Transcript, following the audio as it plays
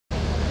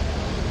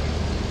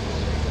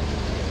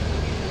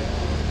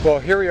Well,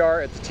 here we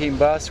are at the team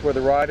bus where the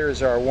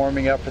riders are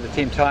warming up for the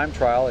team time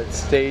trial. It's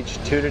stage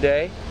 2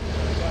 today,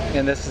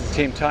 and this is the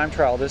team time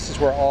trial. This is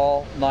where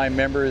all 9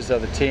 members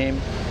of the team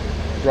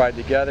ride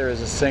together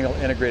as a single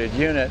integrated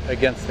unit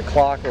against the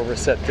clock over a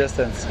set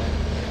distance.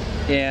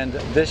 And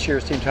this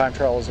year's team time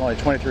trial is only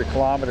 23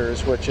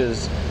 kilometers, which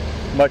is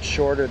much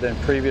shorter than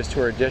previous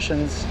tour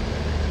editions.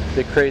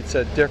 It creates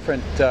a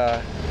different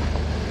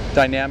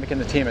dynamic in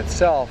the team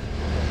itself.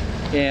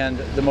 And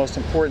the most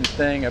important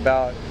thing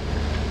about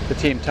the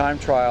team time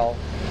trial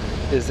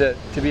is that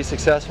to be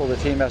successful, the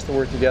team has to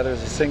work together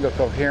as a single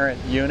coherent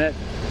unit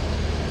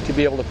to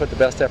be able to put the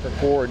best effort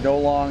forward. No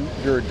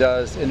longer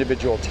does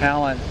individual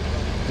talent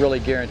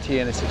really guarantee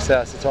any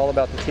success. It's all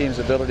about the team's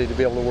ability to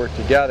be able to work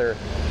together,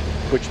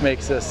 which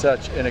makes this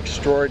such an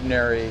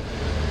extraordinary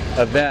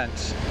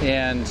event.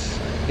 And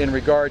in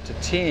regard to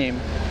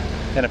team,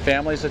 and a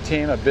family is a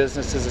team, a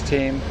business is a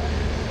team,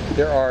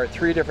 there are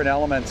 3 different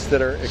elements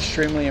that are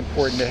extremely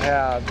important to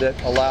have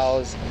that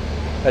allows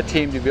a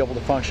team to be able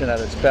to function at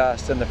its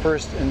best. And the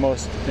first and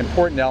most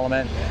important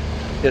element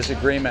is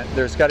agreement.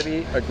 There's got to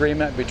be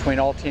agreement between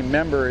all team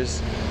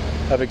members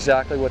of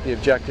exactly what the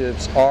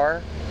objectives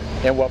are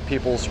and what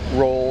people's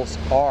roles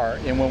are.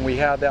 And when we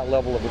have that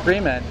level of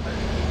agreement,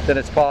 then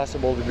it's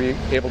possible to be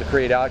able to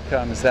create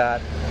outcomes that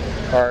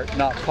are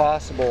not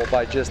possible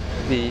by just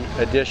the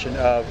addition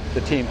of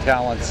the team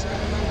talents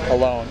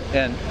alone.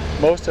 And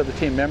most of the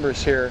team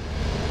members here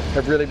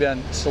have really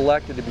been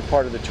selected to be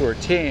part of the tour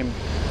team,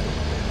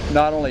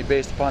 not only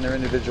based upon their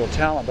individual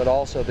talent, but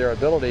also their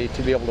ability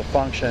to be able to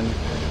function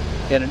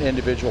in an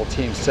individual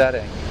team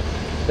setting.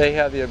 They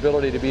have the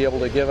ability to be able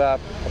to give up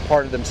a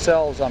part of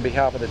themselves on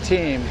behalf of the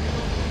team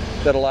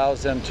that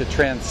allows them to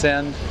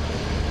transcend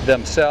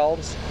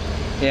themselves.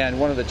 And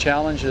one of the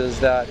challenges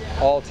that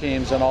all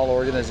teams and all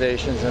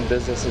organizations and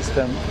businesses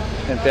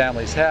and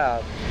families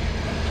have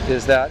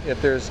is that if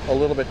there's a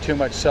little bit too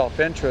much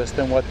self-interest,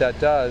 then what that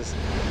does,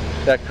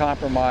 that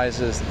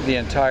compromises the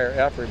entire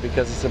effort,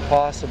 because it's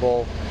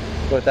impossible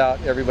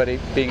without everybody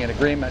being in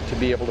agreement to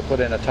be able to put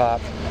in a top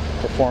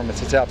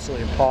performance. It's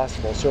absolutely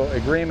impossible. So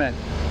agreement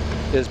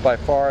is by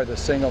far the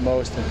single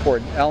most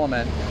important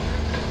element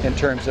in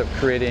terms of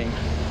creating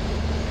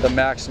the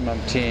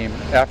maximum team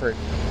effort.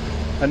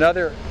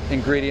 Another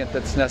ingredient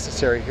that's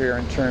necessary here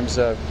in terms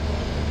of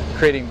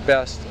creating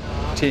best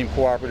team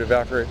cooperative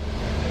effort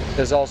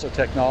is also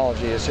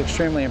technology. It's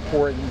extremely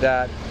important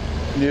that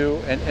new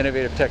and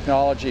innovative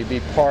technology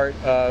be part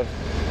of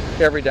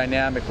every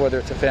dynamic, whether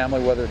it's a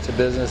family, whether it's a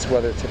business,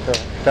 whether it's a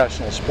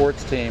professional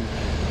sports team.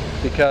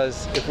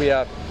 Because if we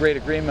have great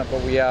agreement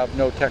but we have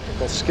no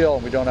technical skill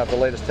and we don't have the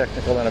latest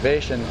technical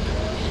innovation,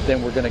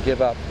 then we're going to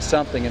give up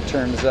something in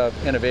terms of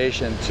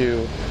innovation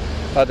to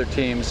other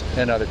teams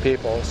and other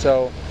people.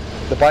 So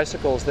the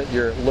bicycles that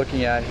you're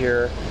looking at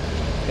here,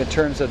 in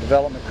terms of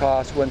development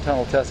costs, wind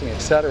tunnel testing,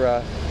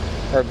 etc.,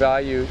 are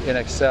valued in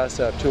excess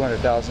of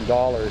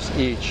 $200,000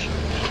 each,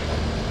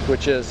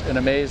 which is an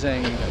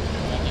amazing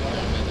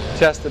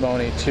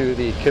testimony to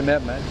the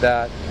commitment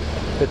that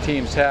the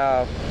teams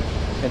have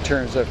in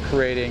terms of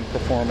creating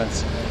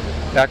performance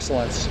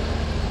excellence.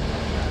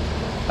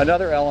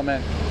 Another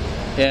element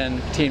in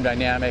team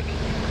dynamic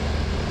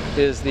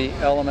is the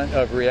element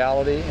of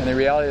reality, and the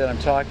reality that I'm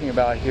talking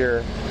about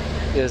here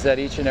is that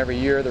each and every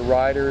year the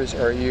riders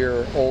are a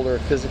year older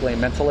physically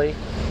and mentally,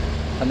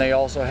 and they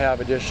also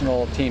have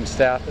additional team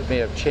staff that may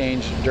have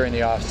changed during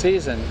the off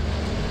season.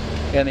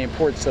 And the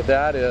importance of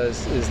that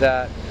is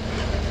that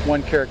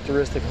one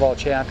characteristic of all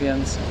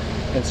champions,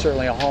 and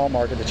certainly a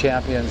hallmark of the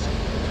champions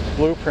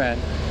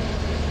blueprint,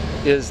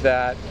 is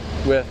that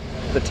with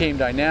the team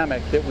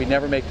dynamic, that we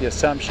never make the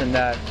assumption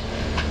that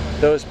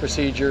those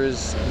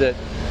procedures that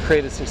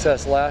created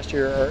success last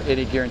year are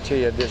any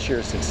guarantee of this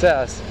year's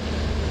success,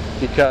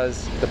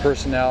 because the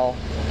personnel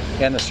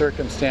and the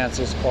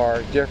circumstances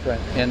are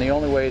different. And the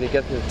only way to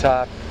get to the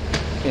top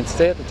and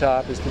stay at the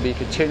top is to be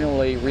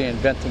continually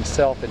reinventing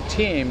self and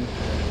team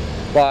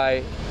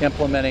by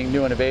implementing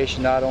new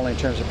innovation, not only in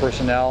terms of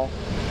personnel,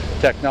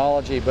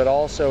 technology, but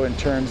also in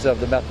terms of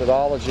the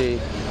methodology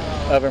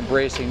of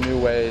embracing new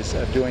ways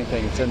of doing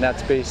things. And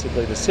that's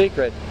basically the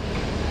secret.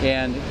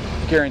 And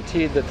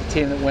guaranteed that the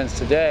team that wins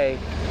today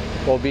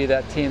will be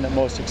that team that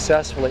most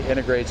successfully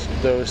integrates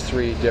those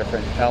 3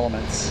 different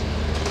elements.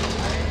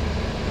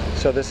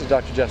 So this is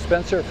Dr. Jeff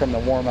Spencer from the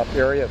warm-up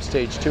area of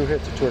stage 2 here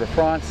at the Tour de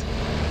France.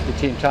 The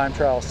team time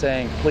trial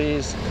saying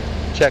please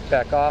check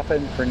back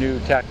often for new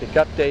tactic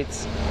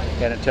updates,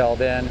 and until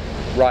then,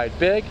 ride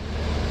big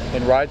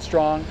and ride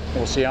strong, and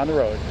we'll see you on the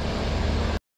road.